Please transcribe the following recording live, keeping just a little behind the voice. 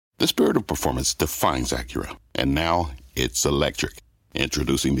The spirit of performance defines Acura, and now it's electric.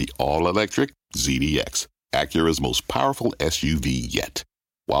 Introducing the all-electric ZDX, Acura's most powerful SUV yet.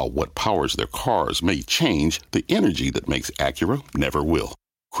 While what powers their cars may change, the energy that makes Acura never will.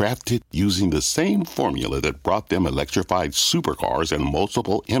 Crafted using the same formula that brought them electrified supercars and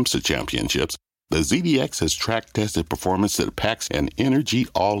multiple IMSA championships, the ZDX has track-tested performance that packs an energy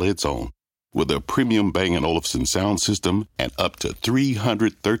all its own. With a premium Bang & Olufsen sound system and up to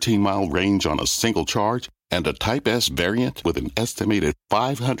 313-mile range on a single charge, and a Type S variant with an estimated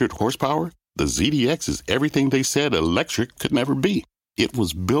 500 horsepower, the ZDX is everything they said electric could never be. It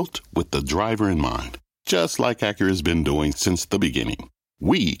was built with the driver in mind, just like Acura's been doing since the beginning.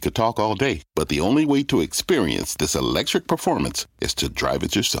 We could talk all day, but the only way to experience this electric performance is to drive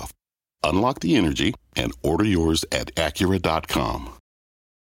it yourself. Unlock the energy and order yours at Acura.com.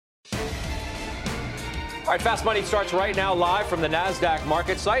 All right, Fast Money starts right now live from the NASDAQ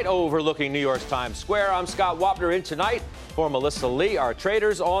market site overlooking New York's Times Square. I'm Scott Wapner in tonight for Melissa Lee, our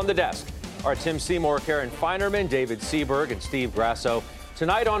traders on the desk are Tim Seymour, Karen Feinerman, David Seaberg, and Steve Grasso.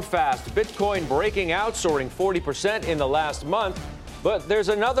 Tonight on Fast, Bitcoin breaking out, soaring 40% in the last month. But there's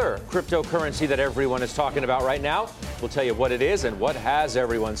another cryptocurrency that everyone is talking about right now. We'll tell you what it is and what has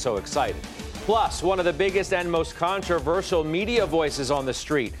everyone so excited. Plus, one of the biggest and most controversial media voices on the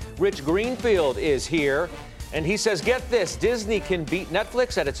street, Rich Greenfield, is here. And he says, get this, Disney can beat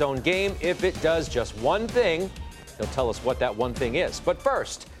Netflix at its own game if it does just one thing. He'll tell us what that one thing is. But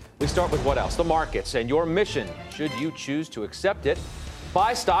first, we start with what else? The markets and your mission, should you choose to accept it.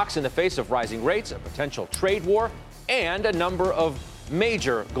 Buy stocks in the face of rising rates, a potential trade war, and a number of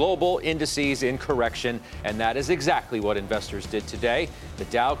major global indices in correction, and that is exactly what investors did today. The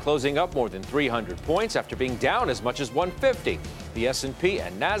Dow closing up more than 300 points after being down as much as 150. The S&P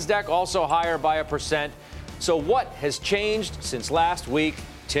and NASDAQ also higher by 1%. So what has changed since last week?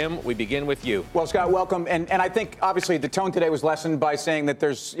 Tim, we begin with you. Well, Scott, welcome. And I think, obviously, the tone today was lessened by saying that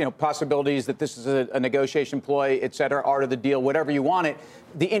there's, possibilities that this is a negotiation ploy, et cetera, art of the deal, whatever you want it.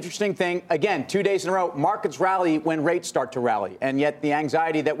 The interesting thing, again, 2 days in a row, markets rally when rates start to rally. And yet the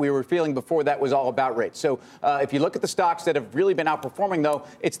anxiety that we were feeling before that was all about rates. So if you look at the stocks that have really been outperforming, though,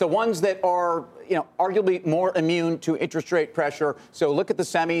 it's the ones that are, arguably more immune to interest rate pressure. So look at the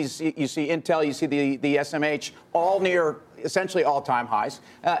semis. You see Intel, you see the SMH, all near essentially all-time highs.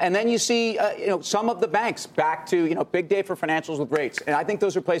 And then you see, some of the banks back to, big day for financials with rates. And I think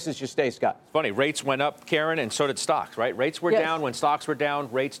those are places you stay, Scott. Funny, rates went up, Karen, and so did stocks, right? Rates were down when stocks were down.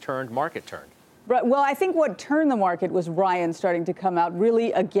 Rates turned, market turned. Right. Well, I think what turned the market was Ryan starting to come out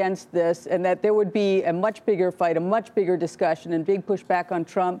really against this, and that there would be a much bigger fight, a much bigger discussion, and big pushback on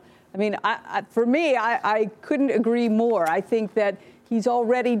Trump. I mean, for me, I couldn't agree more. I think that he's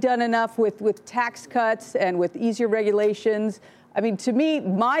already done enough with tax cuts and with easier regulations. I mean, to me,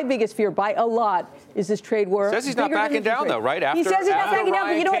 my biggest fear by a lot is this trade war. Says he's not backing down, though, right? He says he's not backing down,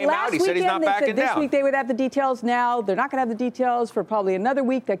 but you know what? Last weekend, they said this week they would have the details. Now they're not going to have the details for probably another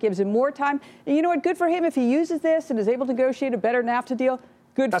week. That gives him more time. And you know what? Good for him if he uses this and is able to negotiate a better NAFTA deal.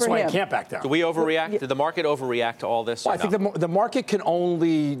 Good That's for him. That's why he can't back down. Do we overreact? Did the market overreact to all this? Well, I think the market can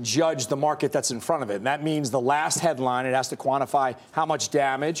only judge the market that's in front of it. And that means the last headline, it has to quantify how much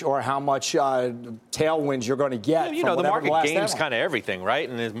damage or how much tailwinds you're going to get. The market games kind of everything, right?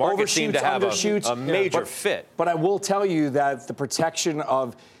 And the market seemed to have a major fit. But I will tell you that the protection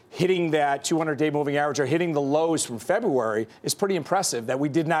of hitting that 200-day moving average or hitting the lows from February is pretty impressive, that we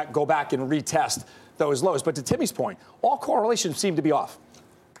did not go back and retest those lows. But to Timmy's point, all correlations seem to be off.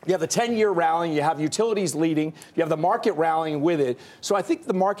 You have the 10-year rallying, you have utilities leading, you have the market rallying with it. So I think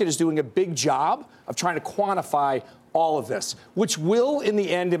the market is doing a big job of trying to quantify all of this, which will, in the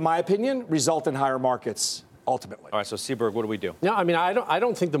end, in my opinion, result in higher markets ultimately. All right, so Seaberg, what do we do? No, I mean, I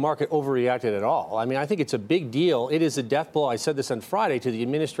don't think the market overreacted at all. I mean, I think it's a big deal. It is a death blow. I said this on Friday to the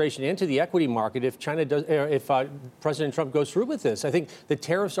administration and to the equity market if President Trump goes through with this. I think the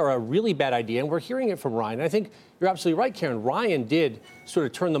tariffs are a really bad idea, and we're hearing it from Ryan. I think you're absolutely right, Karen. Ryan did sort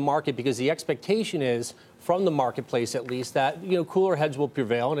of turn the market because the expectation is, from the marketplace at least, that cooler heads will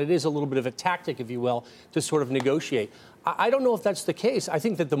prevail, and it is a little bit of a tactic, if you will, to sort of negotiate. I don't know if that's the case. I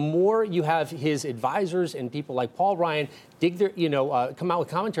think that the more you have his advisors and people like Paul Ryan dig their, come out with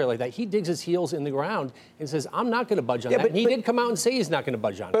commentary like that, he digs his heels in the ground and says, I'm not going to budge on that. And he did come out and say he's not going to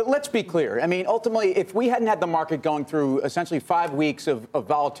budge on it. But let's be clear. I mean, ultimately, if we hadn't had the market going through essentially 5 weeks of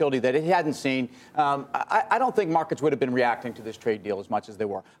volatility that it hadn't seen, I don't think markets would have been reacting to this trade deal as much as they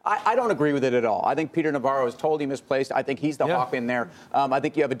were. I don't agree with it at all. I think Peter Navarro is totally misplaced. I think he's the hawk in there. I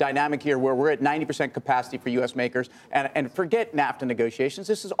think you have a dynamic here where we're at 90% capacity for U.S. makers. And forget NAFTA negotiations.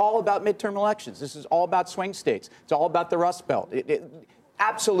 This is all about midterm elections. This is all about swing states. It's all about the Rust Belt.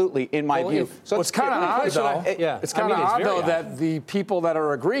 Absolutely, in my view. So it's kind of odd, though. It's kind of odd, though, odd that the people that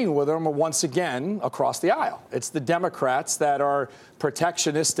are agreeing with him are once again across the aisle. It's the Democrats that are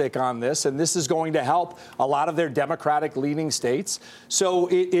protectionistic on this, and this is going to help a lot of their Democratic-leaning states. So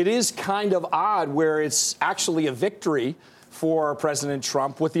it is kind of odd where it's actually a victory for President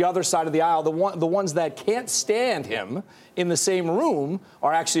Trump, with the other side of the aisle, the ones that can't stand him in the same room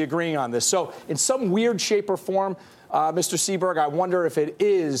are actually agreeing on this. So in some weird shape or form, Mr. Seaberg, I wonder if it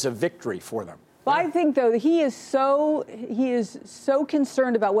is a victory for them. Well, I think, though, he is so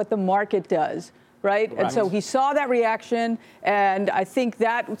concerned about what the market does. Right. And so he saw that reaction, and I think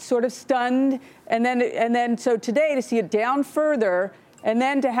that sort of stunned. And then so today to see it down further, and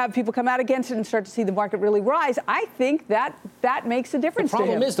then to have people come out against it and start to see the market really rise, I think that makes a difference. The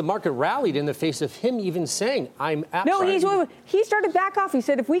problem to him. is the market rallied in the face of him even saying, "I'm absolutely." No, he started back off. He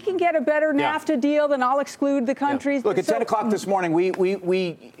said, "If we can get a better NAFTA deal, then I'll exclude the countries." Look, at 10 o'clock this morning,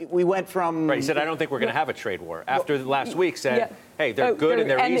 we went from. Right, he said, "I don't think we're going to have a trade war." After last week, said, "Hey, they're good and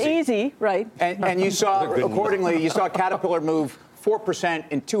they're easy." And easy, right? And you saw accordingly, you saw Caterpillar move 4%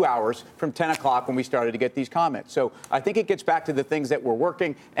 in 2 hours from 10 o'clock when we started to get these comments. So I think it gets back to the things that were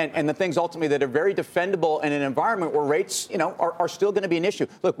working and the things ultimately that are very defendable in an environment where rates, are still going to be an issue.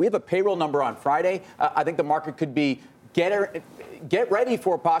 Look, we have a payroll number on Friday. I think the market could be get ready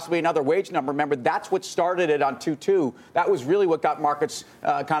for possibly another wage number. Remember, that's what started it on 2-2. That was really what got markets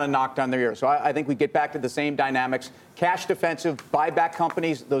kind of knocked on their ear. So I think we get back to the same dynamics. Cash defensive, buyback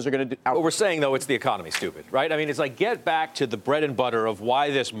companies, those are going to do. What we're saying, though, it's the economy, stupid, right? I mean, it's like get back to the bread and butter of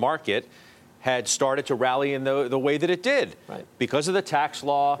why this market had started to rally in the way that it did. Right. Because of the tax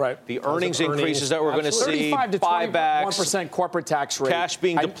law, the earnings increases that we're going to see, 35 to buybacks, 1% corporate tax rate. cash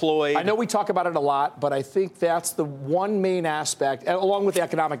being deployed. I know we talk about it a lot, but I think that's the one main aspect, along with the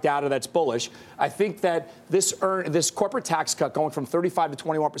economic data that's bullish. I think that this corporate tax cut going from 35 to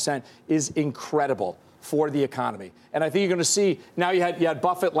 21% is incredible for the economy. And I think you're going to see, now you had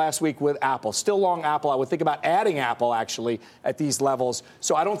Buffett last week with Apple. Still long Apple. I would think about adding Apple, actually, at these levels.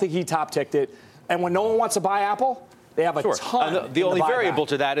 So I don't think he top-ticked it. And when no one wants to buy Apple, they have a ton. The only variable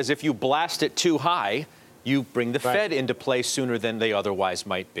to that is if you blast it too high, you bring the Fed into play sooner than they otherwise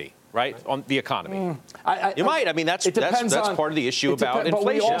might be. Right? On the economy. You might. I mean, that's part of the issue about inflation. But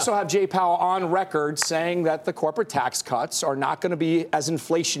we also have Jay Powell on record saying that the corporate tax cuts are not going to be as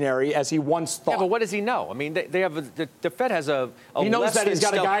inflationary as he once thought. Yeah, but what does he know? I mean, they have the Fed has a he knows that he's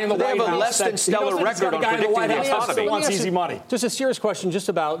got a guy in the White House. They have a less than stellar record on predicting the economy. Wants easy money. Just a serious question, just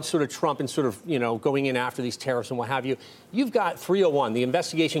about sort of Trump and sort of going in after these tariffs and what have you. You've got 301, the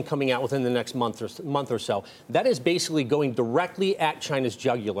investigation coming out within the next month or so. That is basically going directly at China's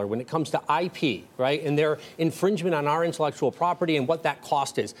jugular when it comes to IP, right? And their infringement on our intellectual property and what that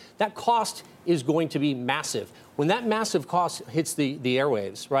cost is. That cost is going to be massive. When that massive cost hits the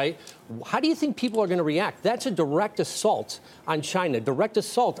airwaves, right, how do you think people are going to react? That's a direct assault on China, direct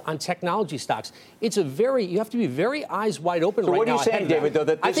assault on technology stocks. You have to be very eyes wide open right now. So what are you saying, David, though,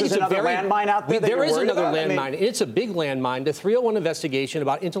 that this is another landmine out there? There is another landmine. It's a big landmine. The 301 investigation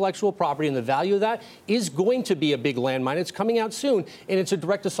about intellectual property and the value of that is going to be a big landmine. It's coming out soon, and it's a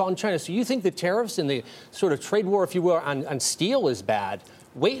direct assault on China. So you think the tariffs and the sort of trade war, if you will, on steel is bad.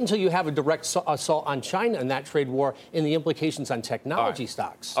 Wait until you have a direct assault on China and that trade war and the implications on technology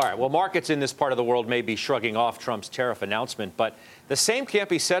stocks. All right. Well, markets in this part of the world may be shrugging off Trump's tariff announcement, but the same can't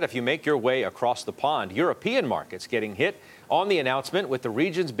be said if you make your way across the pond. European markets getting hit on the announcement, with the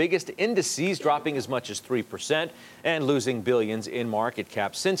region's biggest indices dropping as much as 3% and losing billions in market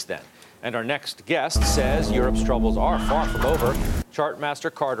cap since then. And our next guest says Europe's troubles are far from over.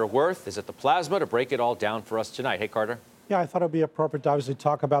 Chartmaster Carter Worth is at the Plasma to break it all down for us tonight. Hey, Carter. Yeah, I thought it would be appropriate to obviously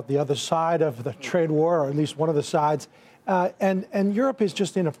talk about the other side of the trade war, or at least one of the sides. And Europe is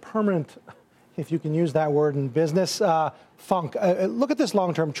just in a permanent, if you can use that word in business, funk. Look at this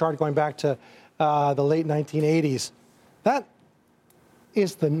long-term chart going back to the late 1980s. That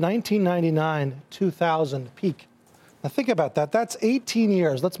is the 1999-2000 peak. Now think about that. That's 18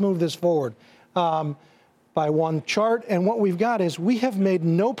 years. Let's move this forward by one chart. And what we've got is we have made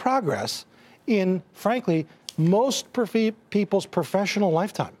no progress in, frankly, most people's professional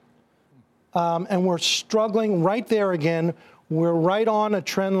lifetime. And we're struggling right there again. We're right on a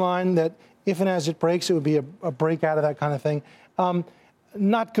trend line that if and as it breaks, it would be a break out of that kind of thing.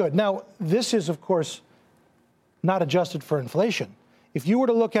 Not good. Now, this is, of course, not adjusted for inflation. If you were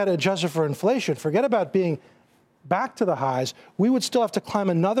to look at it adjusted for inflation, forget about being back to the highs, we would still have to climb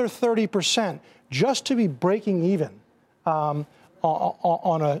another 30% just to be breaking even on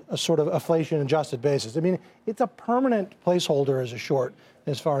a sort of inflation-adjusted basis. I mean, it's a permanent placeholder as a short,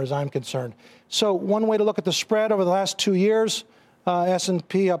 as far as I'm concerned. So one way to look at the spread over the last 2 years,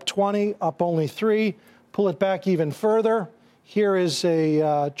 S&P up 20, up only 3. Pull it back even further. Here is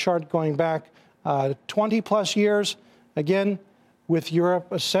a chart going back 20-plus years. Again, with Europe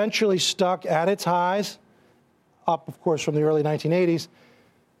essentially stuck at its highs, up, of course, from the early 1980s.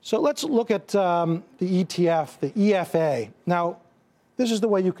 So let's look at the ETF, the EFA. Now, this is the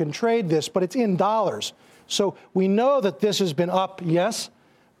way you can trade this, but it's in dollars. So we know that this has been up, yes,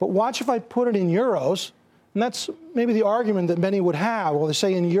 but watch if I put it in euros. And that's maybe the argument that many would have. Well, they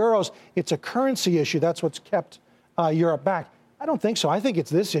say in euros, it's a currency issue. That's what's kept Europe back. I don't think so. I think it's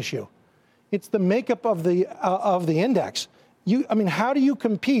this issue. It's the makeup of the index. How do you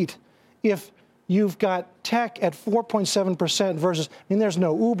compete if you've got tech at 4.7% versus, there's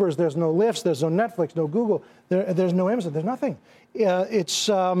no Ubers, there's no Lyfts, there's no Netflix, no Google, there's no Amazon, there's nothing. It's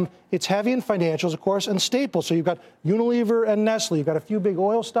heavy in financials, of course, and staples. So you've got Unilever and Nestle. You've got a few big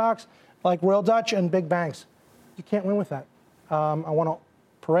oil stocks like Royal Dutch and big banks. You can't win with that. I want to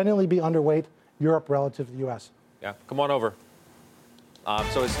perennially be underweight Europe relative to the U.S. Yeah, come on over.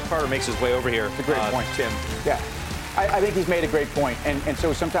 So as Carter makes his way over here, it's a great point, Tim. Yeah. I think he's made a great point. And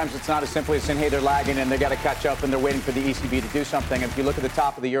so sometimes it's not as simply as saying, hey, they're lagging and they got to catch up and they're waiting for the ECB to do something. And if you look at the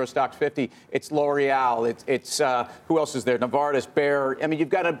top of the Euro Stoxx 50, it's L'Oreal, it's who else is there? Novartis, Bayer. You've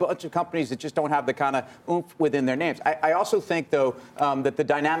got a bunch of companies that just don't have the kind of oomph within their names. I also think, though, that the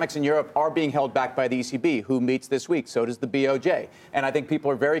dynamics in Europe are being held back by the ECB, who meets this week. So does the BOJ. And I think people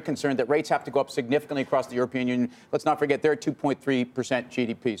are very concerned that rates have to go up significantly across the European Union. Let's not forget they're at 2.3%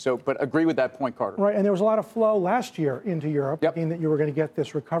 GDP. So, but agree with that point, Carter. Right, and there was a lot of flow last year into Europe, thinking that you were going to get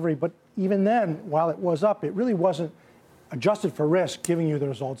this recovery. But even then, while it was up, it really wasn't adjusted for risk, giving you the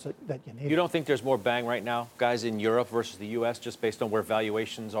results that you need. You don't think there's more bang right now, guys, in Europe versus the U.S., just based on where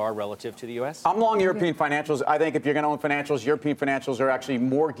valuations are relative to the U.S.? I'm long European financials. I think if you're going to own financials, European financials are actually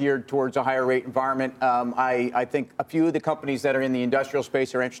more geared towards a higher rate environment. I think a few of the companies that are in the industrial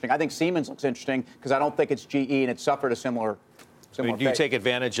space are interesting. I think Siemens looks interesting because I don't think it's GE, and it suffered a similar do you take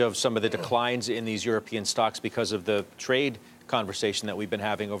advantage of some of the declines in these European stocks because of the trade conversation that we've been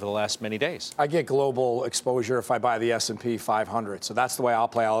having over the last many days? I get global exposure if I buy the S&P 500. So that's the way I'll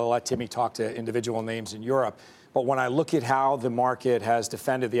play. I'll let Timmy talk to individual names in Europe. But when I look at how the market has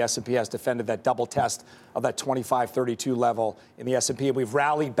defended, the S&P has defended that double test of that 2532 level in the S&P, and we've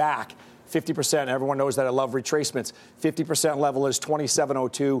rallied back 50%. Everyone knows that I love retracements. 50% level is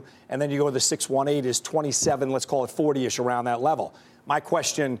 2702, and then you go to the 618 is 27, let's call it 40-ish around that level. My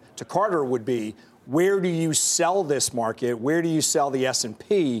question to Carter would be, where do you sell this market? Where do you sell the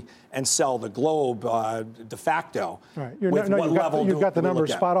S&P and sell the Globe de facto? Right. You've got the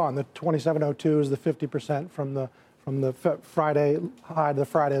numbers spot on. The 2702 is the 50% from the Friday high to the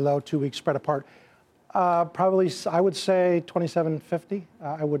Friday low, 2 weeks spread apart. Probably, I would say 2750.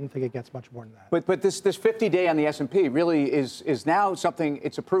 I wouldn't think it gets much more than that. But this 50-day on the S&P really is now something.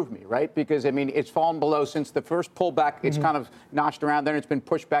 It's approved me, right? Because it's fallen below since the first pullback. It's kind of notched around there. And it's been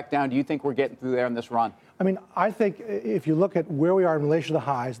pushed back down. Do you think we're getting through there in this run? I think if you look at where we are in relation to the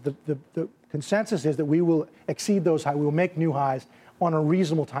highs, the consensus is that we will exceed those highs. We will make new highs on a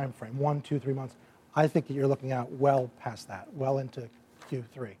reasonable time frame, 1, 2, 3 months. I think that you're looking at well past that, well into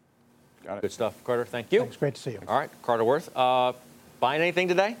Q3. Got it. Good stuff, Carter. Thank you. Thanks. Great to see you. All right, Carter Worth. Buying anything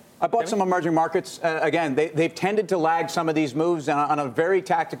today? I bought some emerging markets. Again, they've tended to lag some of these moves on a very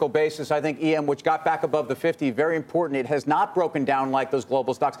tactical basis. I think EM, which got back above the 50, very important. It has not broken down like those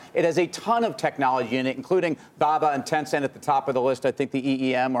global stocks. It has a ton of technology in it, including Baba and Tencent at the top of the list. I think the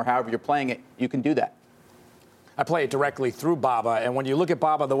EEM, or however you're playing it, you can do that. I play it directly through Baba. And when you look at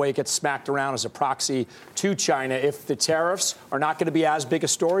Baba, the way it gets smacked around as a proxy to China, if the tariffs are not going to be as big a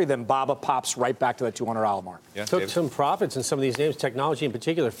story, then Baba pops right back to that $200 mark. Yeah, took some profits in some of these names, technology in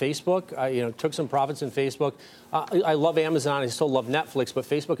particular. Facebook, took some profits in Facebook. I love Amazon. I still love Netflix, but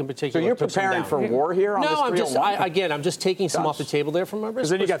Facebook in particular. So you're preparing for war here on this 301? I'm just taking some off the table there from a risk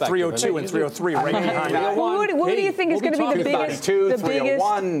perspective. Because then you got 302 and 303 right behind that. Who do you think is going to be the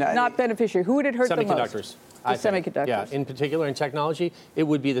biggest not beneficiary? Who would it hurt the most? Semiconductors. Semiconductors. Yeah, in particular in technology, it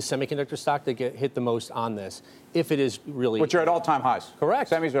would be the semiconductor stock that get hit the most on this, if it is really. Which are at all-time highs.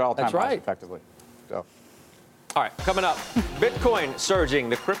 Correct. Semis are at all-time highs, right. Effectively. So. All right, coming up, Bitcoin surging,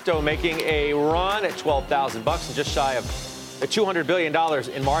 the crypto making a run at $12,000 and just shy of $200 billion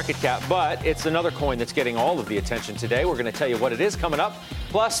in market cap. But it's another coin that's getting all of the attention today. We're going to tell you what it is coming up.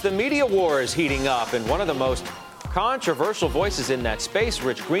 Plus, the media war is heating up, and one of the most controversial voices in that space,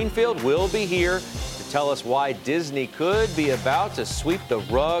 Rich Greenfield, will be here to tell us why Disney could be about to sweep the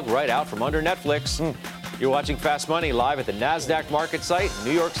rug right out from under Netflix. You're watching Fast Money live at the NASDAQ market site,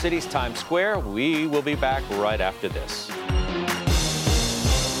 New York City's Times Square. We will be back right after this.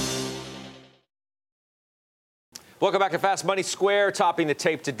 Welcome back to Fast Money. Square topping the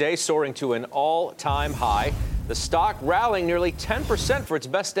tape today, soaring to an all-time high. The stock rallying nearly 10% for its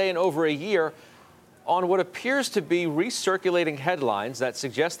best day in over a year on what appears to be recirculating headlines that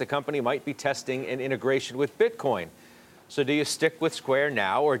suggest the company might be testing an integration with Bitcoin. So do you stick with Square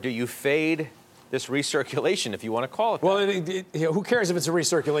now, or do you fade this recirculation, if you want to call it that? Well, who cares if it's a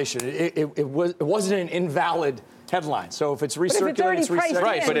recirculation? It wasn't an invalid headline. So if it's recirculating, it's priced in,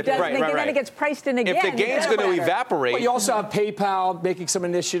 right. But if then it gets priced in again. If the gain's going to evaporate, well, you also have PayPal making some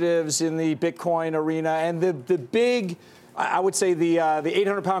initiatives in the Bitcoin arena, and the big, I would say the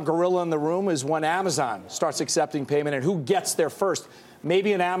 800-pound gorilla in the room is when Amazon starts accepting payment, and who gets there first.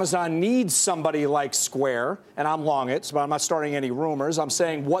 Maybe an Amazon needs somebody like Square, and I'm long it, so I'm not starting any rumors. I'm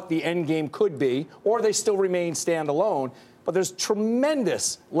saying what the end game could be, or they still remain standalone. But there's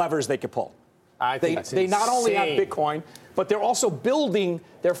tremendous levers they could pull. They not only have Bitcoin, but they're also building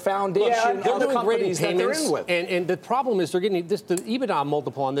their foundation on the companies that they're in with. And the problem is they're getting this, the EBITDA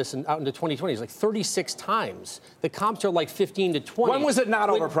multiple on this out into 2020 is like 36 times. The comps are like 15 to 20. When was it not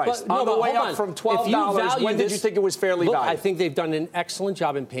overpriced? On the way up from $12, when did you think it was fairly valued? I think they've done an excellent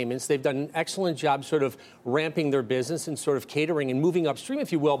job in payments. They've done an excellent job sort of ramping their business and sort of catering and moving upstream,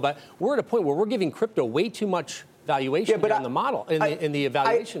 if you will. But we're at a point where we're giving crypto way too much valuation in the model, in the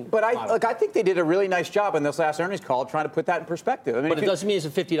evaluation model. I think they did a really nice job in this last earnings call trying to put that in perspective. I mean, but it doesn't mean it's a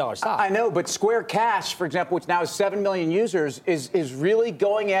 $50 stock. I know, but Square Cash, for example, which now has 7 million users, is really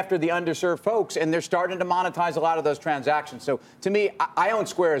going after the underserved folks, and they're starting to monetize a lot of those transactions. So to me, I own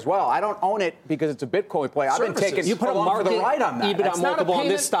Square as well. I don't own it because it's a Bitcoin play. I've been taking you put a market for the ride on that. EBITDA multiple on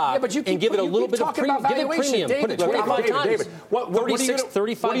this stock, but you and give it a little bit of premium. Put it 25 times. David, what 36,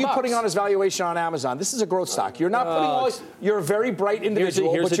 35 What are you putting on as valuation on Amazon? This is a growth stock. You're not putting all. You're a very bright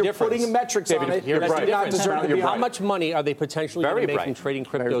individual, but you're putting metrics on it that do not deserve to be. How much money are they potentially going to make from trading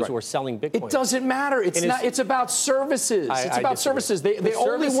cryptos or selling Bitcoin? It doesn't matter. It's not. It's about services. It's about services. They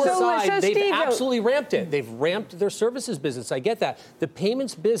only work. They've absolutely ramped it. They've ramped their services business. I get that. The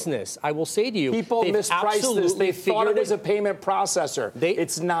payments business, I will say to you, people mispriced this. They thought it was a payment processor.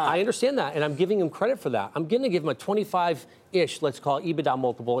 It's not. I understand that, and I'm giving them credit for that. I'm going to give them a 25-ish, let's call it, EBITDA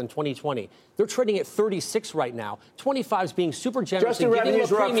multiple in 2020. They're trading at 36 right now. 25 is being super generous and giving them a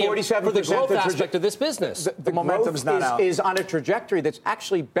premium for the growth aspect of this business. The momentum's not out. Is on a trajectory that's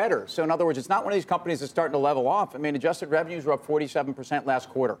actually better. So in other words, it's not one of these companies that's starting to level off. I mean, adjusted revenues were up 47% last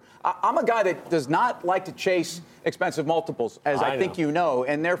quarter. I'm a guy that does not like to chase expensive multiples, as I think you know,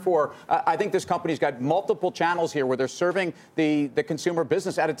 and therefore I think this company's got multiple channels here where they're serving the consumer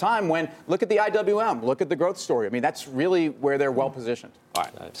business at a time when, look at the IWM, look at the growth story. I mean, that's really where they're well positioned. All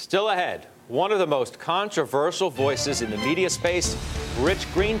right, still ahead. One of the most controversial voices in the media space, Rich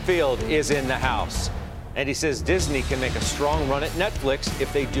Greenfield, is in the house. And he says Disney can make a strong run at Netflix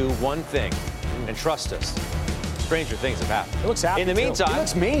if they do one thing. And trust us, stranger things have happened. It looks happy. In the meantime, it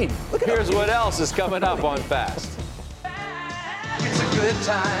looks mean. Here's what else is coming up on Fast. It's a good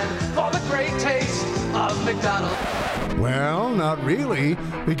time for the great taste of McDonald's. Well, not really,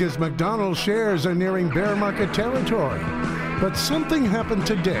 because McDonald's shares are nearing bear market territory. But something happened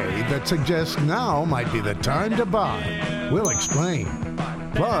today that suggests now might be the time to buy. We'll explain.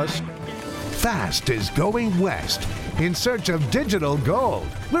 Plus, Fast is going west in search of digital gold.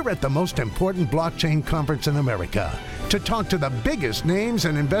 We're at the most important blockchain conference in America to talk to the biggest names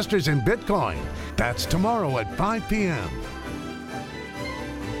and investors in Bitcoin. That's tomorrow at 5 p.m.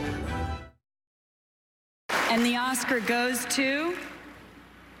 And the Oscar goes to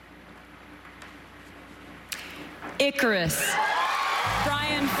Icarus,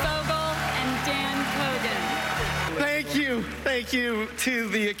 Brian Fogel and Dan Kogan. Thank you to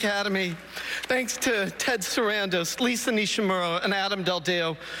the Academy. Thanks to Ted Sarandos, Lisa Nishimura, and Adam Del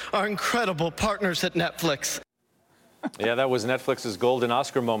Deo, our incredible partners at Netflix. Yeah, that was Netflix's golden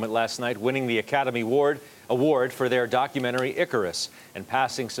Oscar moment last night, winning the Academy Award for their documentary Icarus and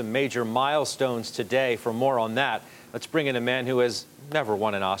passing some major milestones today. For more on that, let's bring in a man who has never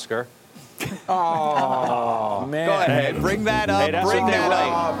won an Oscar. Oh, man. Go ahead, bring that up. Hey, bring that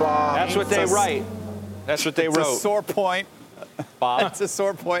up. Bob. That's what they write. That's what they wrote. It's a sore point. Bob. That's a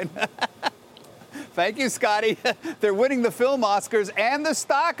sore point. Thank you, Scotty. They're winning the film Oscars and the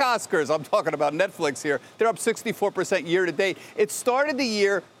stock Oscars. I'm talking about Netflix here. They're up 64% year to date. It started the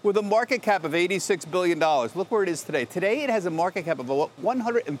year with a market cap of $86 billion. Look where it is today. Today, it has a market cap of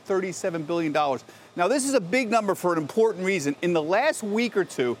 $137 billion. Now, this is a big number for an important reason. In the last week or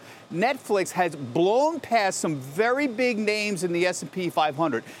two, Netflix has blown past some very big names in the S&P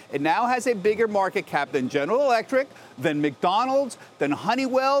 500. It now has a bigger market cap than General Electric, than McDonald's, than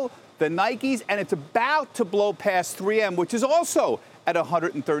Honeywell, the Nikes, and it's about to blow past 3M, which is also at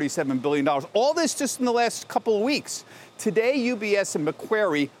 $137 billion. All this just in the last couple of weeks. Today, UBS and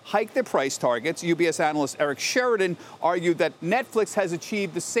Macquarie hiked their price targets. UBS analyst Eric Sheridan argued that Netflix has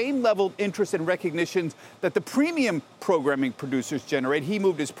achieved the same level of interest and recognition that the premium programming producers generate. He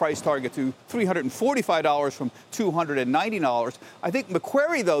moved his price target to $345 from $290. I think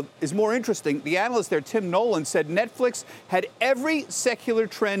Macquarie, though, is more interesting. The analyst there, Tim Nolan, said Netflix had every secular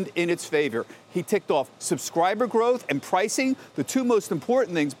trend in its favor. He ticked off subscriber growth and pricing, the two most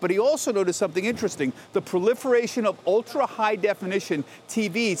important things, but he also noticed something interesting. The proliferation of ultra-high definition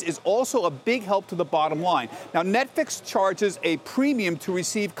TVs is also a big help to the bottom line. Now, Netflix charges a premium to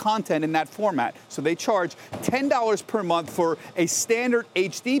receive content in that format. So they charge $10 per month for a standard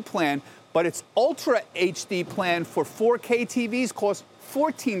HD plan, but its Ultra HD plan for 4K TVs costs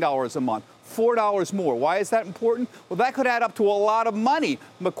 $14 a month. $4 more. Why is that important? Well, that could add up to a lot of money.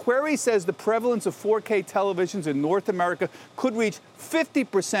 Macquarie says the prevalence of 4K televisions in North America could reach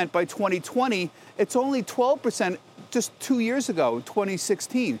 50% by 2020. It's only 12% just 2 years ago,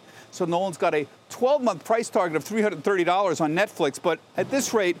 2016. So Nolan's got a 12-month price target of $330 on Netflix, but at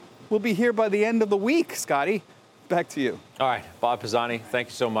this rate, we'll be here by the end of the week, Scotty. Back to you. All right, Bob Pisani, thank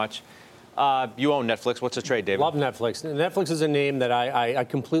you so much. You own Netflix. What's the trade, David? Love Netflix. Netflix is a name that I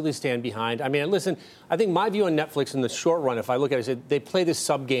completely stand behind. I mean, listen, I think my view on Netflix in the short run, if I look at it, is they play this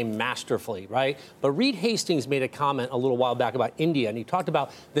sub-game masterfully, right? But Reed Hastings made a comment a little while back about India, and he talked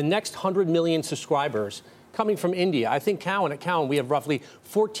about the next 100 million subscribers coming from India. I think at Cowen, we have roughly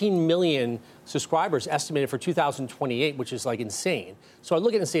 14 million subscribers estimated for 2028, which is like insane. So I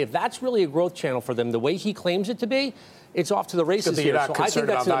look at it and say, if that's really a growth channel for them, the way he claims it to be, it's off to the races here. So I think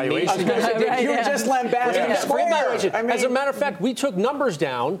that's an amazing. You were just lambasting Square. As a matter of fact, we took numbers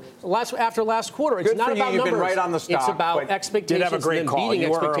down after last quarter. It's not about numbers. You've been right on the stock, it's about expectations and then beating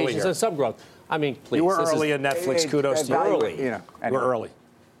expectations and some growth. I mean, please. You were early in Netflix. Kudos to you. Early. We're early.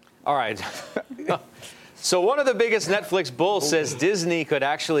 All right. So one of the biggest Netflix bulls says Disney could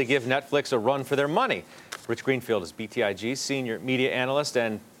actually give Netflix a run for their money. Rich Greenfield is BTIG's senior media analyst,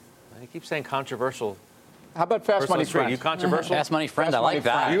 and I keep saying controversial. How about Fast Money Friend? Are you controversial? Fast Money Friend, I like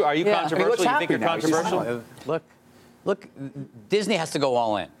that. Are you controversial? You think you're controversial? Look, Disney has to go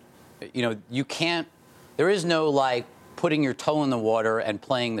all in. You know, you can't, there is no like putting your toe in the water and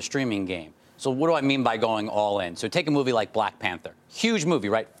playing the streaming game. So what do I mean by going all in? So take a movie like Black Panther. Huge movie,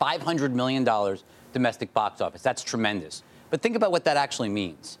 right? $500 million domestic box office. That's tremendous. But think about what that actually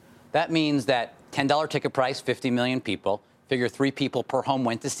means. That means that $10 ticket price, 50 million people. Figure 3 people per home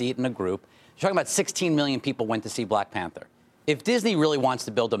went to see it in a group. You're talking about 16 million people went to see Black Panther. If Disney really wants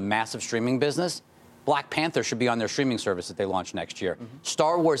to build a massive streaming business, Black Panther should be on their streaming service that they launch next year.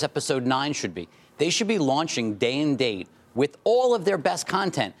 Star Wars Episode 9 should be. They should be launching day and date with all of their best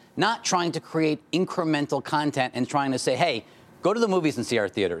content, not trying to create incremental content and trying to say, hey, go to the movies and see our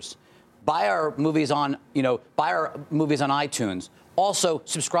theaters. Buy our movies on iTunes. Also,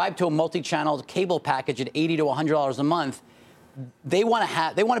 subscribe to a multi-channel cable package at $80 to $100 a month. They want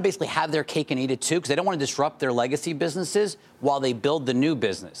to basically have their cake and eat it too, because they don't want to disrupt their legacy businesses while they build the new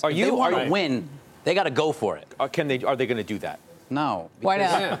business. If they want to win, they got to go for it. Are they going to do that? No. Why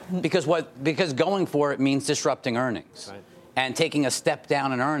not? Because going for it means disrupting earnings and taking a step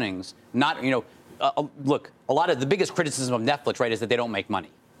down in earnings. Look, a lot of the biggest criticism of Netflix, right, is that they don't make money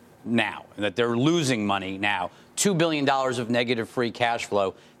now, and that they're losing money now. $2 billion of negative free cash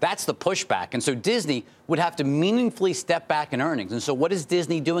flow. That's the pushback. And so Disney would have to meaningfully step back in earnings. And so what is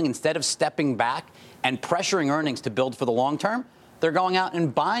Disney doing? Instead of stepping back and pressuring earnings to build for the long term, they're going out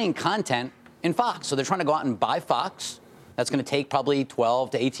and buying content in Fox. So they're trying to go out and buy Fox. That's going to take probably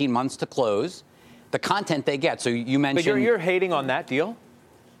 12 to 18 months to close. The content they get. So you mentioned... But you're hating on that deal?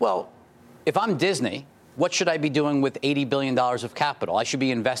 Well, if I'm Disney, what should I be doing with $80 billion of capital? I should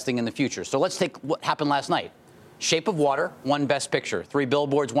be investing in the future. So let's take what happened last night. Shape of Water won Best Picture. 3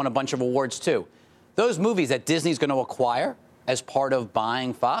 Billboards won a bunch of awards, too. Those movies that Disney's going to acquire as part of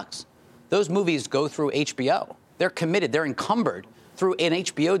buying Fox, those movies go through HBO. They're committed. They're encumbered through an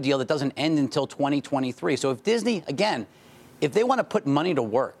HBO deal that doesn't end until 2023. So if Disney, again, if they want to put money to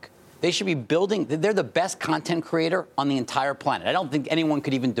work, they should be building. They're the best content creator on the entire planet. I don't think anyone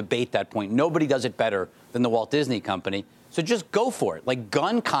could even debate that point. Nobody does it better than the Walt Disney Company. So just go for it. Like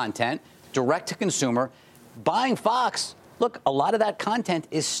gun content, direct to consumer. Buying Fox, look, a lot of that content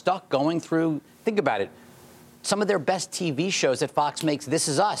is stuck going through, think about it, some of their best TV shows that Fox makes, This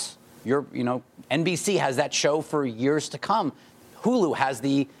Is Us. NBC has that show for years to come. Hulu has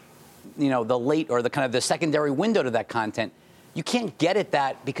the late or the kind of the secondary window to that content. You can't get at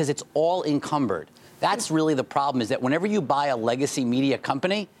that because it's all encumbered. That's really the problem, is that whenever you buy a legacy media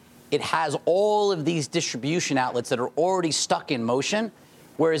company, it has all of these distribution outlets that are already stuck in motion.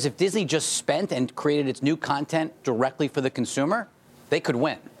 Whereas if Disney just spent and created its new content directly for the consumer, they could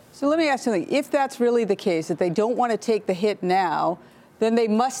win. So let me ask you something. If that's really the case, that they don't want to take the hit now, then they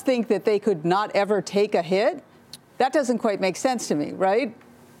must think that they could not ever take a hit? That doesn't quite make sense to me, right?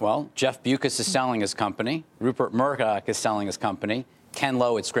 Well, Jeff Bewkes is selling his company. Rupert Murdoch is selling his company. Ken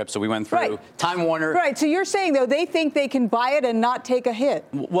Lowe at Scripps. So we went through Time Warner. Right. So you're saying, though, they think they can buy it and not take a hit?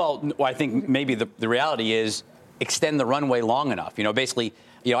 Well, I think maybe the reality is extend the runway long enough. Basically,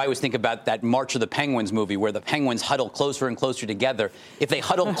 I always think about that March of the Penguins movie where the Penguins huddle closer and closer together. If they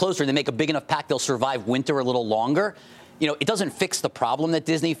huddle closer and they make a big enough pack, they'll survive winter a little longer. It doesn't fix the problem that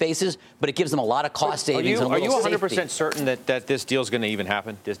Disney faces, but it gives them a lot of cost savings. Are you 100% certain that this deal is going to even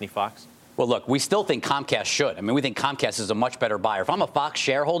happen, Disney-Fox? Well, look, we still think Comcast should. I mean, we think Comcast is a much better buyer. If I'm a Fox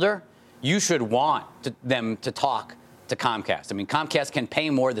shareholder, you should want them to talk to Comcast. I mean, Comcast can pay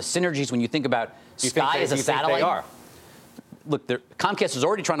more. The synergies, when you think about Sky as a satellite. They are? Look, Comcast is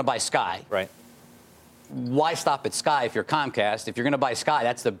already trying to buy Sky. Right. Why stop at Sky if you're Comcast? If you're going to buy Sky,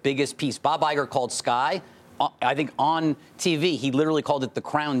 that's the biggest piece. Bob Iger called Sky, I think on TV, he literally called it the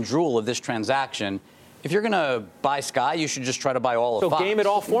crown jewel of this transaction. If you're going to buy Sky, you should just try to buy all of Fox. So game it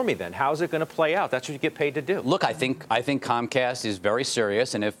all for me then. How's it going to play out? That's what you get paid to do. Look, I think Comcast is very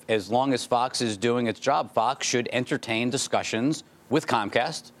serious, and as long as Fox is doing its job, Fox should entertain discussions with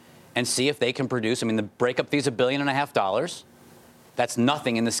Comcast and see if they can produce. I mean, the breakup fee is $1.5 billion. That's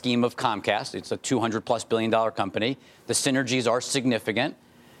nothing in the scheme of Comcast. It's a $200+ billion company. The synergies are significant.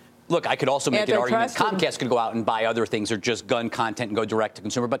 Look, I could also make an argument Comcast could go out and buy other things or just gun content and go direct to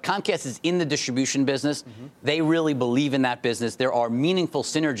consumer. But Comcast is in the distribution business. Mm-hmm. They really believe in that business. There are meaningful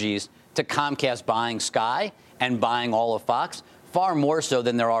synergies to Comcast buying Sky and buying all of Fox, far more so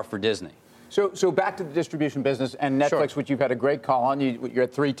than there are for Disney. So back to the distribution business and Netflix, which you've had a great call on. You're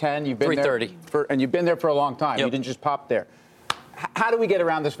at 310. You've been 330. And you've been there for a long time. Yep. You didn't just pop there. How do we get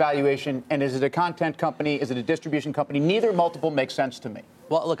around this valuation? And is it a content company? Is it a distribution company? Neither multiple makes sense to me.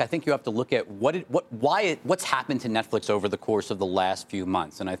 Well, look, I think you have to look at what's happened to Netflix over the course of the last few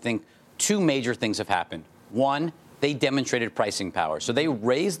months. And I think two major things have happened. One, they demonstrated pricing power. So they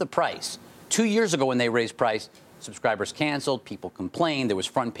raised the price. 2 years ago when they raised price, subscribers canceled, people complained, there was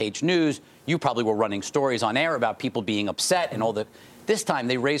front page news. You probably were running stories on air about people being upset and all that. This time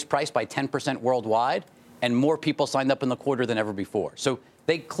they raised price by 10% worldwide, and more people signed up in the quarter than ever before. So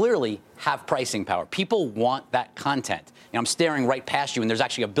they clearly have pricing power. People want that content. I'm staring right past you, and there's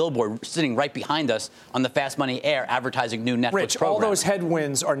actually a billboard sitting right behind us on the Fast Money Air advertising new Netflix Rich, program. all those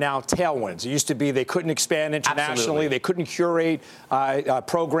headwinds are now tailwinds. It used to be they couldn't expand internationally. Absolutely. They couldn't curate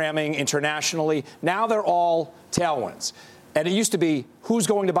programming internationally. Now they're all tailwinds. And it used to be, who's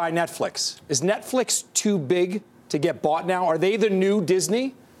going to buy Netflix? Is Netflix too big to get bought now? Are they the new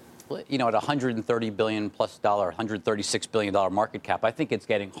Disney? At $130 billion plus $136 billion market cap, I think it's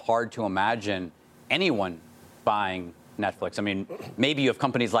getting hard to imagine anyone buying Netflix. I mean, maybe you have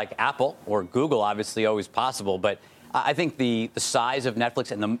companies like Apple or Google, obviously always possible, but I think the size of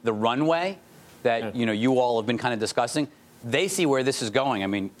Netflix and the runway that you all have been kind of discussing, they see where this is going. I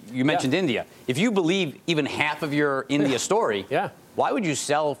mean, you mentioned India. If you believe even half of your India story, why would you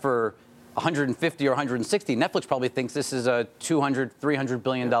sell for 150 or 160? Netflix probably thinks this is a $200-300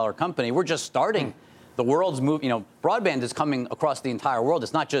 billion company. We're just starting. The world's move. Broadband is coming across the entire world.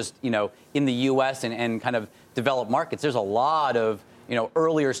 It's not just in the U.S. and kind of developed markets. There's a lot of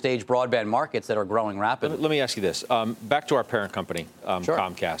earlier stage broadband markets that are growing rapidly. Let me ask you this. Back to our parent company,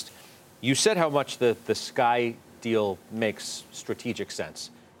 Comcast. You said how much the Sky deal makes strategic sense.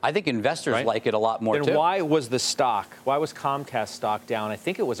 I think investors like it a lot more, too. Why was Comcast stock down? I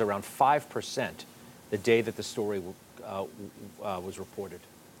think it was around 5% the day that the story was reported.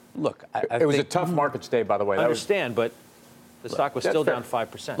 Look, it was a tough market day, by the way. I understand, but the stock was still down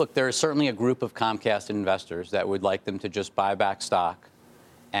 5%. Look, there is certainly a group of Comcast investors that would like them to just buy back stock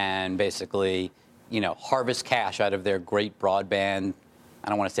and basically, harvest cash out of their great broadband. I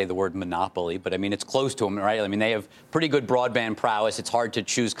don't want to say the word monopoly, but I mean, it's close to them, right? I mean, they have pretty good broadband prowess. It's hard to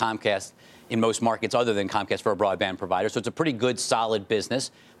choose Comcast in most markets other than Comcast for a broadband provider. So it's a pretty good, solid business.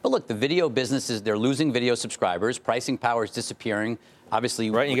 But look, the video businesses, they're losing video subscribers. Pricing power is disappearing.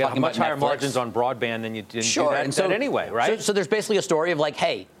 Obviously, right, you get much higher margins on broadband than you did that anyway, right? So there's basically a story of like,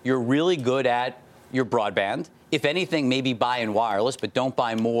 hey, you're really good at your broadband. If anything, maybe buy in wireless, but don't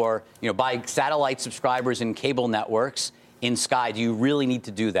buy more, buy satellite subscribers in cable networks. In Sky, do you really need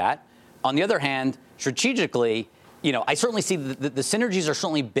to do that? On the other hand, strategically, I certainly see the synergies are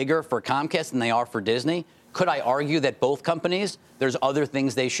certainly bigger for Comcast than they are for Disney. Could I argue that both companies, there's other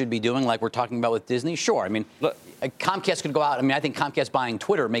things they should be doing, like we're talking about with Disney? Sure. I mean, look, Comcast could go out. I mean, I think Comcast buying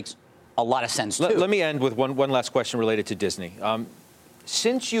Twitter makes a lot of sense, too. Let me end with one last question related to Disney.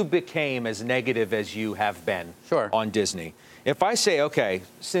 Since you became as negative as you have been on Disney, if I say, okay,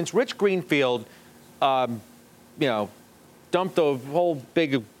 since Rich Greenfield, dumped a whole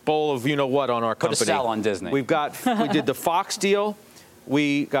big bowl of you-know-what on our company. Put a sell on Disney. We did the Fox deal.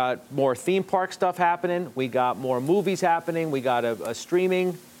 We got more theme park stuff happening. We got more movies happening. We got a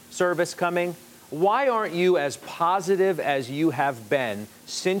streaming service coming. Why aren't you as positive as you have been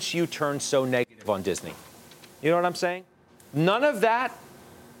since you turned so negative on Disney? You know what I'm saying? None of that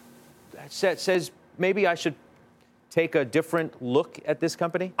says maybe I should take a different look at this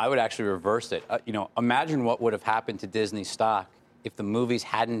company? I would actually reverse it. Imagine what would have happened to Disney stock if the movies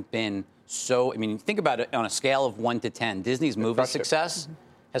hadn't been so. I mean, think about it on a scale of 1 to 10. Disney's movie success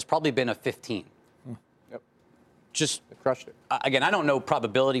has probably been a 15. Yep. Just crushed it. Again, I don't know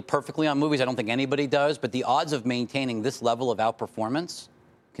probability perfectly on movies. I don't think anybody does. But the odds of maintaining this level of outperformance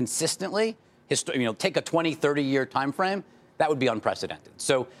consistently, take a 20, 30-year time frame, that would be unprecedented.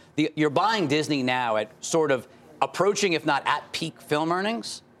 So you're buying Disney now at sort of approaching, if not at peak film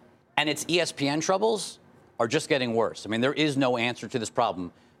earnings, and its ESPN troubles are just getting worse. I mean, there is no answer to this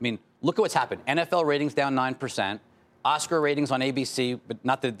problem. I mean, look at what's happened. NFL ratings down 9%. Oscar ratings on ABC, but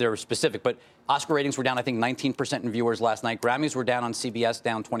not that they're specific, but Oscar ratings were down, I think, 19% in viewers last night. Grammys were down on CBS,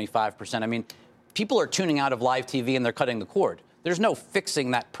 down 25%. I mean, people are tuning out of live TV and they're cutting the cord. There's no fixing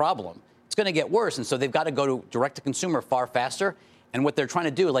that problem. It's going to get worse, and so they've got to go to direct-to-consumer far faster. And what they're trying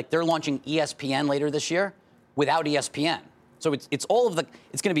to do, like they're launching ESPN later this year without ESPN. So it's going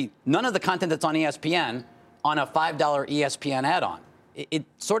to be none of the content that's on ESPN on a $5 ESPN add-on. It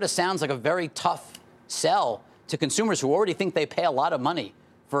sort of sounds like a very tough sell to consumers who already think they pay a lot of money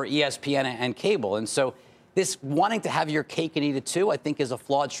for ESPN and cable. And so this wanting to have your cake and eat it too, I think, is a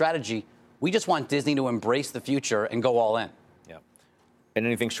flawed strategy. We just want Disney to embrace the future and go all in. Yeah. And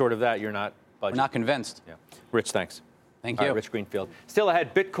anything short of that, you're not budgeting. We're not convinced. Yeah. Rich, thanks. Thank you. Rich Greenfield. Still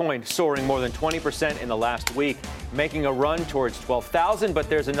ahead, Bitcoin soaring more than 20% in the last week, making a run towards 12,000. But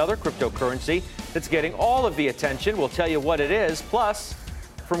there's another cryptocurrency that's getting all of the attention. We'll tell you what it is. Plus,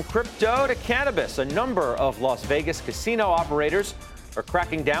 from crypto to cannabis, a number of Las Vegas casino operators are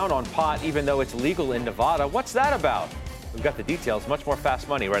cracking down on pot, even though it's legal in Nevada. What's that about? We've got the details. Much more Fast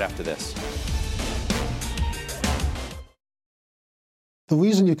Money right after this. The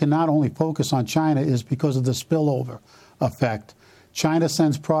reason you can not only focus on China is because of the spillover effect. China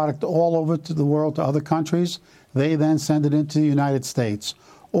sends product all over to the world, to other countries. They then send it into the United States.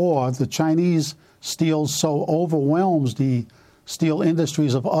 Or the Chinese steel so overwhelms the steel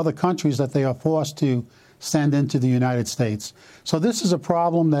industries of other countries that they are forced to send into the United States. So this is a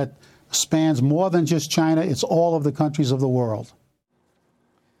problem that spans more than just China. It's all of the countries of the world.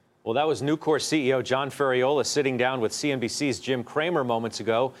 Well, that was Nucor CEO John Ferriola sitting down with CNBC's Jim Cramer moments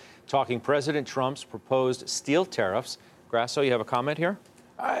ago, talking President Trump's proposed steel tariffs. Grasso, you have a comment here?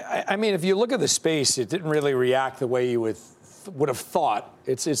 I mean, if you look at the space, it didn't really react the way you would have thought.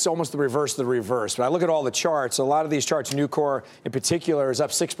 It's almost the reverse of the reverse. But I look at all the charts. A lot of these charts, Nucor in particular, is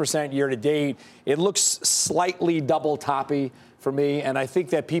up 6% year to date. It looks slightly double toppy for me. And I think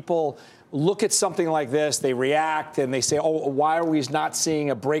that people look at something like this, they react, and they say, oh, why are we not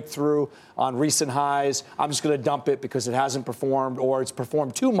seeing a breakthrough on recent highs? I'm just going to dump it because it hasn't performed, or it's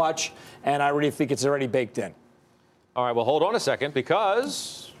performed too much, and I really think it's already baked in. All right, well, hold on a second,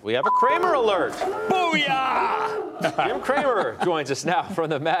 because we have a Cramer alert. Booyah! Jim Cramer joins us now from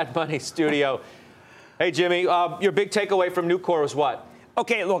the Mad Money studio. Hey, Jimmy, your big takeaway from Nucor was what?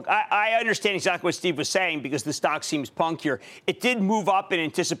 Okay, look, I understand exactly what Steve was saying because the stock seems punkier. It did move up in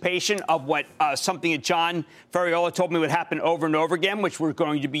anticipation of what something that John Ferriola told me would happen over and over again, which were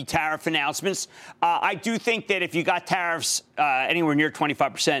going to be tariff announcements. I do think that if you got tariffs anywhere near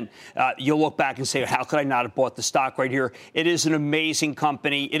 25%, you'll look back and say, how could I not have bought the stock right here? It is an amazing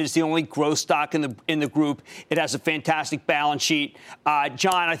company. It is the only growth stock in the group. It has a fantastic balance sheet.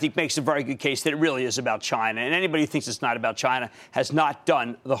 John, I think, makes a very good case that it really is about China. And anybody who thinks it's not about China has not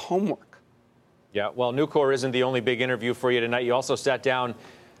done the homework. Yeah, well, Nucor isn't the only big interview for you tonight. You also sat down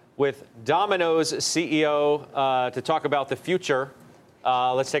with Domino's CEO to talk about the future.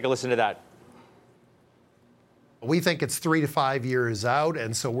 Let's take a listen to that. We think it's 3 to 5 years out,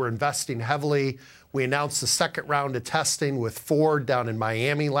 and so we're investing heavily. We announced the second round of testing with Ford down in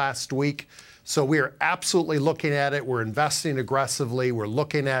Miami last week. So we are absolutely looking at it. We're investing aggressively. We're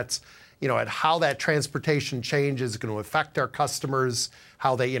looking at how that transportation change is going to affect our customers,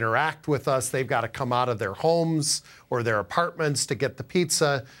 how they interact with us. They've got to come out of their homes or their apartments to get the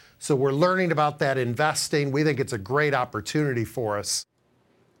pizza. So we're learning about that, investing. We think it's a great opportunity for us.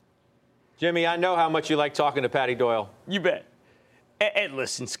 Jimmy, I know how much you like talking to Patty Doyle. You bet. And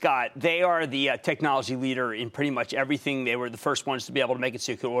listen, Scott, they are the technology leader in pretty much everything. They were the first ones to be able to make it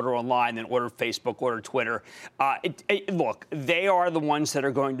so you could order online, then order Facebook, order Twitter. Look, they are the ones that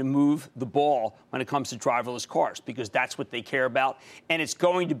are going to move the ball when it comes to driverless cars because that's what they care about. And it's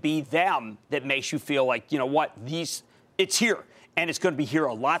going to be them that makes you feel like, you know what, it's here. And it's going to be here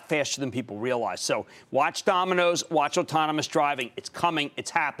a lot faster than people realize. So watch Domino's, watch autonomous driving. It's coming.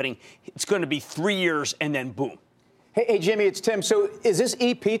 It's happening. It's going to be 3 years and then boom. Hey, Jimmy, it's Tim. So is this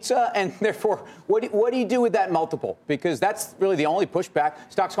e-pizza? And therefore, what do you do with that multiple? Because that's really the only pushback.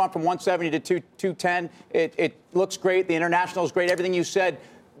 Stock's gone from 170 to 210. It looks great. The international is great. Everything you said.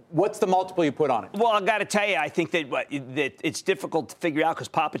 What's the multiple you put on it? Well, I got to tell you, I think that it's difficult to figure out because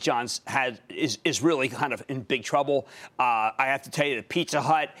Papa John's is really kind of in big trouble. I have to tell you that Pizza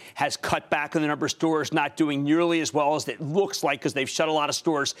Hut has cut back on the number of stores, not doing nearly as well as it looks like because they've shut a lot of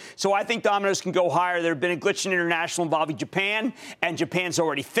stores. So I think Domino's can go higher. There have been a glitch in international involving Japan, and Japan's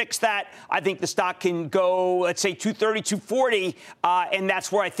already fixed that. I think the stock can go, let's say, 230, 240, and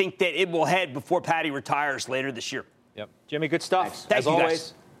that's where I think that it will head before Patty retires later this year. Yep. Jimmy, good stuff. Thank as you, always.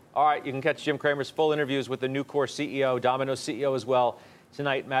 Guys. All right, you can catch Jim Cramer's full interviews with the Nucor CEO, Domino's CEO as well.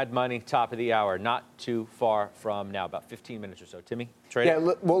 Tonight, Mad Money, top of the hour, not too far from now, about 15 minutes or so. Timmy, trade?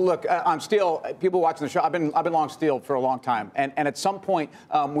 Yeah, well, look, on steel, people watching the show, I've been long steel for a long time. And at some point,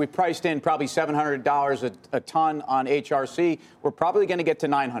 we priced in probably $700 a ton on HRC. We're probably going to get to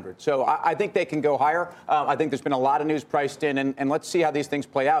 $900. So I think they can go higher. I think there's been a lot of news priced in, and let's see how these things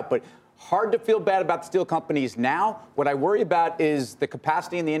play out. But hard to feel bad about the steel companies now. What I worry about is the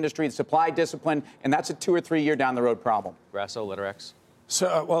capacity in the industry, the supply discipline, and that's a 2 or 3 year down the road problem. Grasso, Litterex.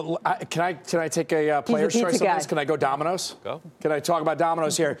 So, can I take a player's choice on this? Can I go Domino's? Go. Can I talk about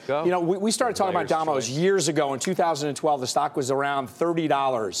Domino's here? Go. You know, we started talking about Domino's years ago. In 2012, the stock was around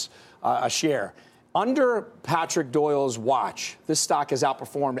 $30 a share. Under Patrick Doyle's watch, this stock has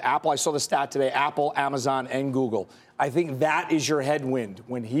outperformed Apple. I saw the stat today, Apple, Amazon, and Google. I think that is your headwind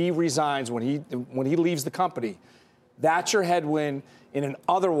when he resigns, when he leaves the company. That's your headwind in an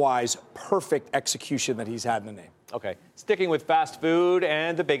otherwise perfect execution that he's had in the name. Okay. Sticking with fast food,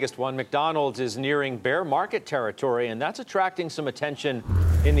 and the biggest one, McDonald's is nearing bear market territory, and that's attracting some attention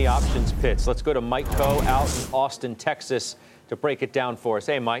in the options pits. Let's go to Mike Coe out in Austin, Texas, to break it down for us.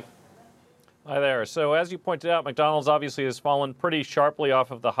 Hey, Mike. Hi there. So as you pointed out, McDonald's obviously has fallen pretty sharply off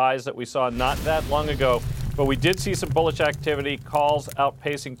of the highs that we saw not that long ago. But we did see some bullish activity, calls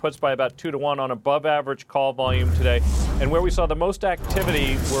outpacing puts by about 2-to-1 on above average call volume today. And where we saw the most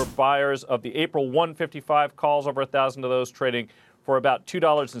activity were buyers of the April 155 calls, over 1,000 of those trading for about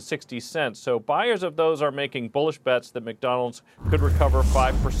 $2.60. So buyers of those are making bullish bets that McDonald's could recover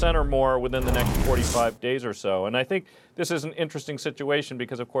 5% or more within the next 45 days or so. And I think this is an interesting situation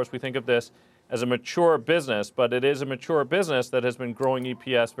because, of course, we think of this as a mature business, but it is a mature business that has been growing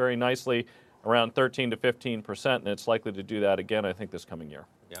EPS very nicely, around 13 to 15%, and it's likely to do that again, I think, this coming year.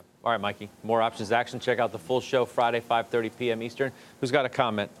 Yeah. All right, Mikey. More options action. Check out the full show Friday, 5:30 p.m. Eastern. Who's got a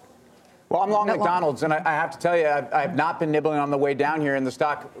comment? Well, I'm long McDonald's, and I have to tell you, I have not been nibbling on the way down here. And the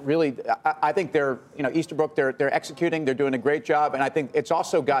stock really, I think they're, Easterbrook, they're executing, they're doing a great job. And I think it's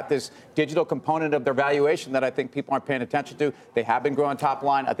also got this digital component of their valuation that I think people aren't paying attention to. They have been growing top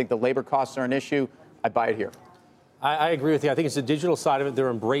line. I think the labor costs are an issue. I buy it here. I agree with you. I think it's the digital side of it.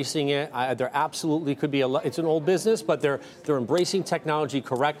 They're embracing it. There absolutely could be it's an old business, but they're embracing technology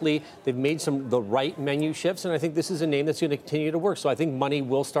correctly. They've made the right menu shifts, and I think this is a name that's going to continue to work. So I think money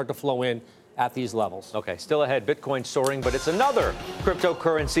will start to flow in at these levels. Okay, still ahead, Bitcoin soaring, but it's another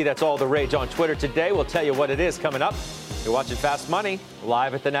cryptocurrency that's all the rage on Twitter today. We'll tell you what it is coming up. You're watching Fast Money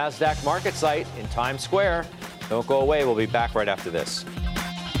live at the NASDAQ market site in Times Square. Don't go away. We'll be back right after this.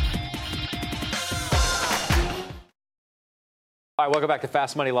 All right, welcome back to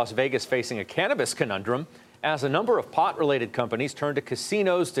Fast Money. Las Vegas facing a cannabis conundrum as a number of pot-related companies turn to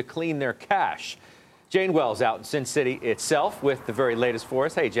casinos to clean their cash. Jane Wells out in Sin City itself with the very latest for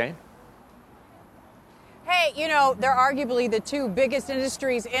us. Hey, Jane. Hey, they're arguably the two biggest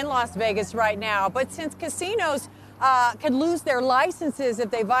industries in Las Vegas right now. But since casinos could lose their licenses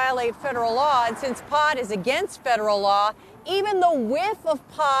if they violate federal law, and since pot is against federal law, even the whiff of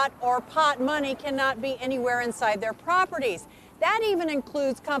pot or pot money cannot be anywhere inside their properties. That even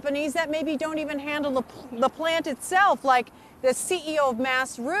includes companies that maybe don't even handle the plant itself, like the CEO of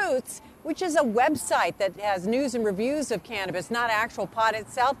Mass Roots, which is a website that has news and reviews of cannabis, not actual pot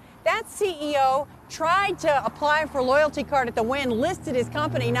itself. That CEO tried to apply for a loyalty card at the Wynn, listed his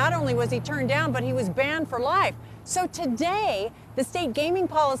company. Not only was he turned down, but he was banned for life. So today, the State Gaming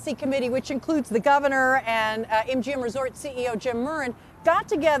Policy Committee, which includes the governor and MGM Resort CEO Jim Murren, got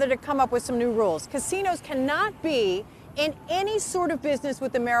together to come up with some new rules. Casinos cannot be in any sort of business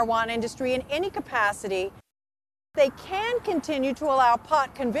with the marijuana industry in any capacity. They can continue to allow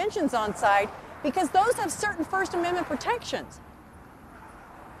pot conventions on site because those have certain First Amendment protections.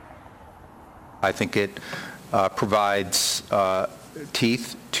 I think it provides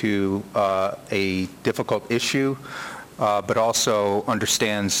teeth to a difficult issue, but also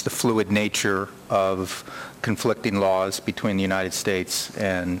understands the fluid nature of conflicting laws between the United States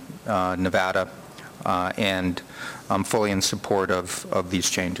and Nevada, and I'm fully in support of these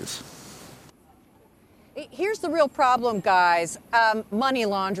changes. Here's the real problem, guys. Money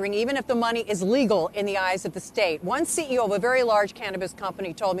laundering, even if the money is legal in the eyes of the state. One CEO of a very large cannabis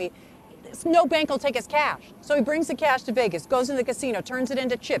company told me no bank will take his cash. So he brings the cash to Vegas, goes in the casino, turns it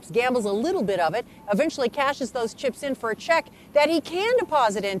into chips, gambles a little bit of it, eventually cashes those chips in for a check that he can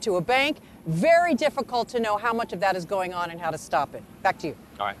deposit into a bank. Very difficult to know how much of that is going on and how to stop it. Back to you.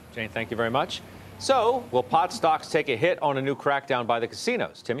 All right, Jane, thank you very much. So, will pot stocks take a hit on a new crackdown by the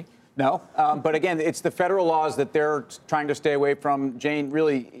casinos? Timmy? No, but again, it's the federal laws that they're trying to stay away from. Jane,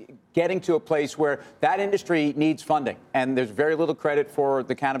 really getting to a place where that industry needs funding, and there's very little credit for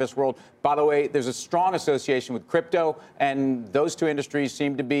the cannabis world. By the way, there's a strong association with crypto, and those two industries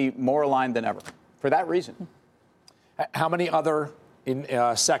seem to be more aligned than ever for that reason. How many other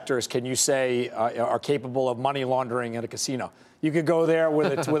sectors can you say are capable of money laundering at a casino? You could go there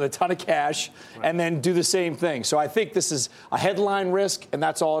with a ton of cash and then do the same thing. So I think this is a headline risk, and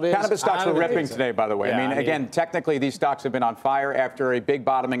that's all it is. Cannabis stocks were ripping today, by the way. Yeah, again, technically, these stocks have been on fire after a big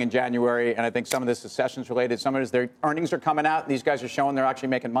bottoming in January, and I think some of this is sessions-related. Some of it is their earnings are coming out, and these guys are showing they're actually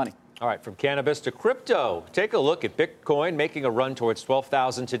making money. All right, from cannabis to crypto. Take a look at Bitcoin making a run towards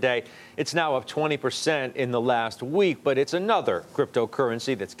 12,000 today. It's now up 20% in the last week, but it's another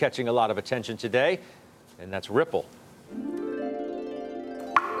cryptocurrency that's catching a lot of attention today, and that's Ripple.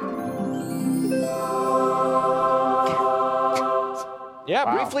 Yeah,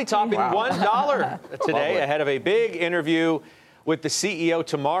 wow. Briefly topping $1 today ahead of a big interview with the CEO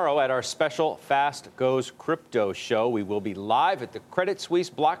tomorrow at our special Fast Goes Crypto show. We will be live at the Credit Suisse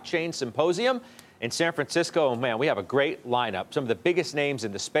Blockchain Symposium in San Francisco. Oh, man, we have a great lineup. Some of the biggest names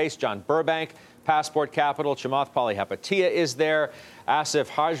in the space: John Burbank, Passport Capital, Chamath Palihapitiya is there,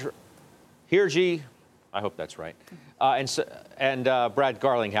 Asif Hirji, I hope that's right, and Brad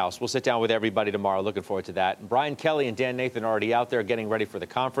Garlinghouse. We'll sit down with everybody tomorrow. Looking forward to that. And Brian Kelly and Dan Nathan are already out there getting ready for the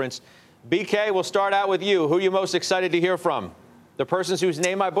conference. BK, we'll start out with you. Who are you most excited to hear from? The persons whose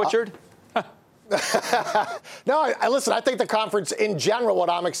name I butchered? No, listen, I think the conference in general, what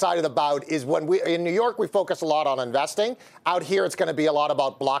I'm excited about is when in New York, we focus a lot on investing. Out here, it's going to be a lot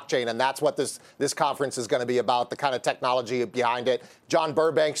about blockchain, and that's what this conference is going to be about, the kind of technology behind it. John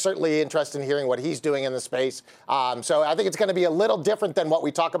Burbank, certainly interested in hearing what he's doing in the space. So I think it's going to be a little different than what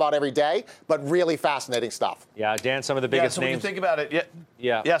we talk about every day, but really fascinating stuff. Yeah, Dan, some of the biggest names. When you think about it,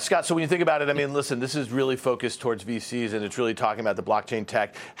 yeah, Scott, so when you think about it, I mean, listen, this is really focused towards VCs, and it's really talking about the blockchain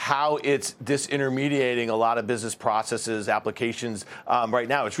tech, how it's disintermediating a lot of business processes, applications right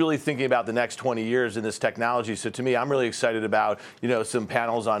now. It's really thinking about the next 20 years in this technology. So to me, I'm really excited about, some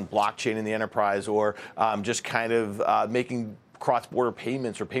panels on blockchain in the enterprise, or just kind of making cross-border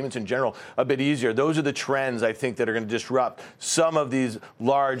payments or payments in general a bit easier. Those are the trends, I think, that are going to disrupt some of these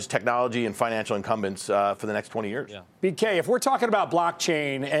large technology and financial incumbents for the next 20 years. Yeah. BK, if we're talking about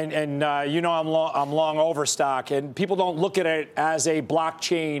blockchain, and I'm long Overstock, and people don't look at it as a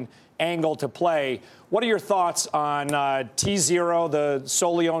blockchain angle to play, what are your thoughts on tZERO, the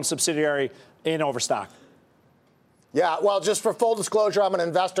solely owned subsidiary in Overstock? Yeah, well, just for full disclosure, I'm an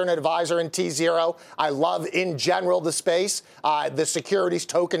investor and advisor in tZERO. I love, in general, the space, the securities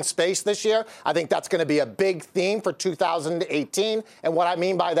token space this year. I think that's going to be a big theme for 2018. And what I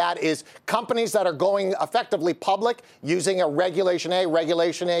mean by that is companies that are going effectively public using a Regulation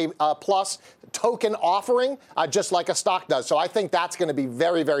A plus token offering, just like a stock does. So I think that's going to be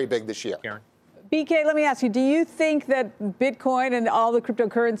very, very big this year. Karen? BK, let me ask you, do you think that Bitcoin and all the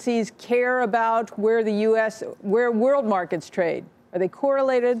cryptocurrencies care about where where world markets trade? Are they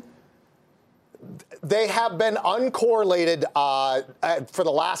correlated? They have been uncorrelated for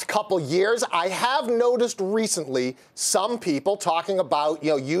the last couple years. I have noticed recently some people talking about,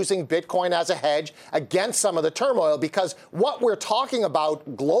 using Bitcoin as a hedge against some of the turmoil, because what we're talking about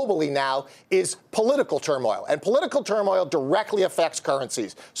globally now is political turmoil, and political turmoil directly affects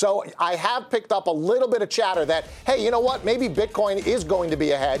currencies. So I have picked up a little bit of chatter that, hey, you know what? Maybe Bitcoin is going to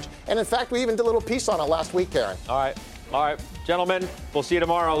be a hedge. And in fact, we even did a little piece on it last week, Karen. All right, gentlemen, we'll see you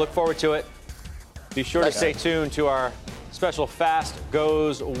tomorrow. Look forward to it. Be sure to stay tuned to our special Fast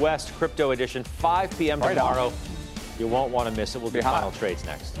Goes West Crypto Edition, 5 p.m. tomorrow. You won't want to miss it. We'll do final trades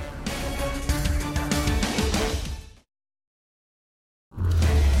next.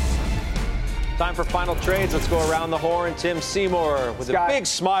 Time for final trades. Let's go around the horn. Tim Seymour with Scott, a big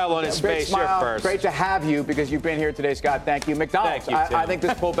smile on his face here first. Great to have you because you've been here today, Scott. Thank you. McDonald's. Thank you, Tim. I think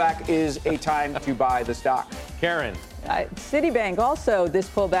this pullback is a time to buy the stock. Karen. Citibank also, this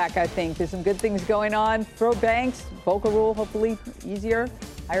pullback, I think. There's some good things going on. Throw banks, Volcker rule, hopefully easier,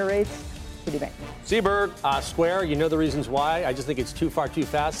 higher rates. Citibank. Seberg. Square, you know the reasons why. I just think it's too far too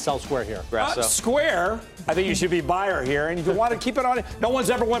fast. Sell Square here. Square, I think you should be buyer here. And if you want to keep it on, no one's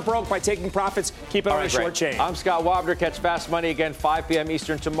ever went broke by taking profits. Keep it on a short chain. I'm Scott Wapner. Catch Fast Money again, 5 p.m.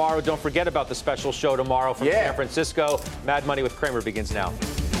 Eastern tomorrow. Don't forget about the special show tomorrow from San Francisco. Mad Money with Kramer begins now.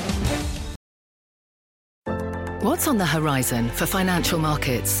 What's on the horizon for financial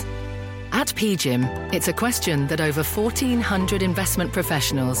markets? At PGIM, it's a question that over 1,400 investment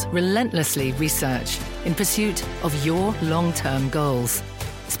professionals relentlessly research in pursuit of your long-term goals.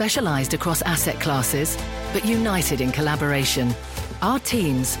 Specialized across asset classes, but united in collaboration, our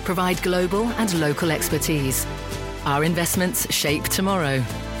teams provide global and local expertise. Our investments shape tomorrow,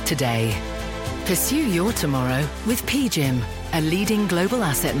 today. Pursue your tomorrow with PGIM, a leading global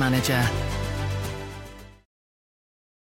asset manager.